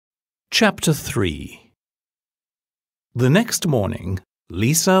Chapter 3. The next morning,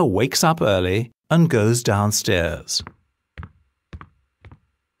 Lisa wakes up early and goes downstairs.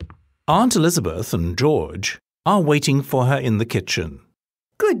 Aunt Elizabeth and George are waiting for her in the kitchen.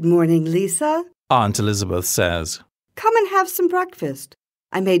 Good morning, Lisa. Aunt Elizabeth says, Come and have some breakfast.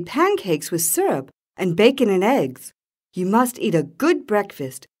 I made pancakes with syrup and bacon and eggs. You must eat a good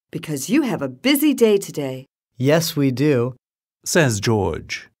breakfast because you have a busy day today. Yes, we do, says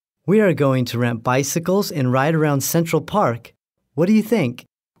George. We are going to rent bicycles and ride around Central Park. What do you think?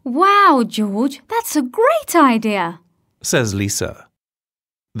 Wow, George, that's a great idea, says Lisa.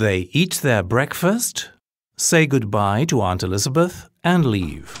 They eat their breakfast, say goodbye to Aunt Elizabeth, and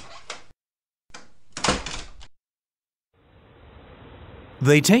leave.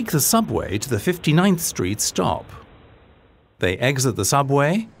 They take the subway to the 59th Street stop. They exit the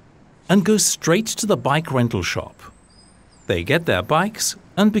subway and go straight to the bike rental shop. They get their bikes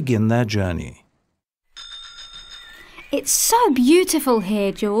and begin their journey. It's so beautiful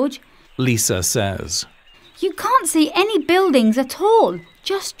here, George. Lisa says, You can't see any buildings at all,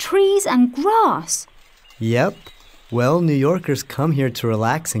 just trees and grass. Yep. Well, New Yorkers come here to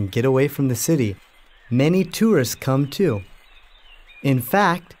relax and get away from the city. Many tourists come too. In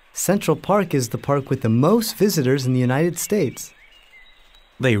fact, Central Park is the park with the most visitors in the United States.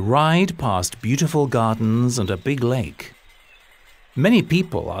 They ride past beautiful gardens and a big lake. Many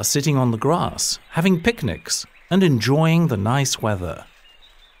people are sitting on the grass, having picnics and enjoying the nice weather.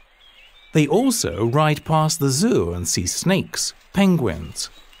 They also ride past the zoo and see snakes, penguins,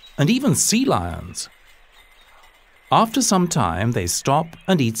 and even sea lions. After some time, they stop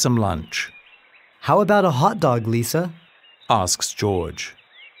and eat some lunch. How about a hot dog, Lisa? Asks George.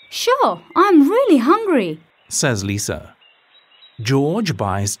 Sure, I'm really hungry, Says Lisa. George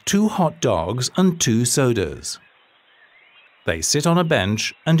buys 2 hot dogs and 2 sodas. They sit on a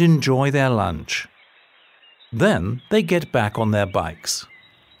bench and enjoy their lunch. Then they get back on their bikes.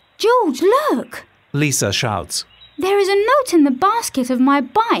 George, look! Lisa shouts. There is a note in the basket of my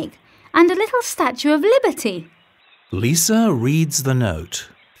bike and a little Statue of Liberty. Lisa reads the note.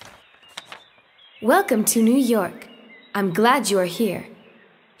 Welcome to New York. I'm glad you are here.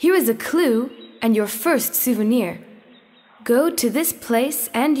 Here is a clue and your first souvenir. Go to this place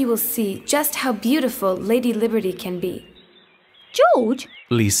and you will see just how beautiful Lady Liberty can be. George,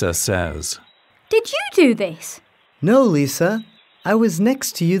 Lisa says. Did you do this? No, Lisa. I was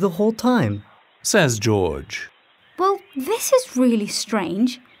next to you the whole time. Says George. Well, this is really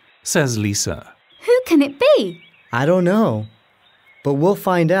strange. Says Lisa. Who can it be? I don't know. But we'll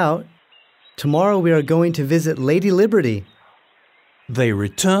find out. Tomorrow we are going to visit Lady Liberty. They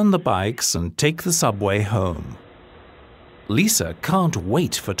return the bikes and take the subway home. Lisa can't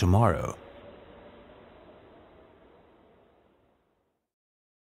wait for tomorrow.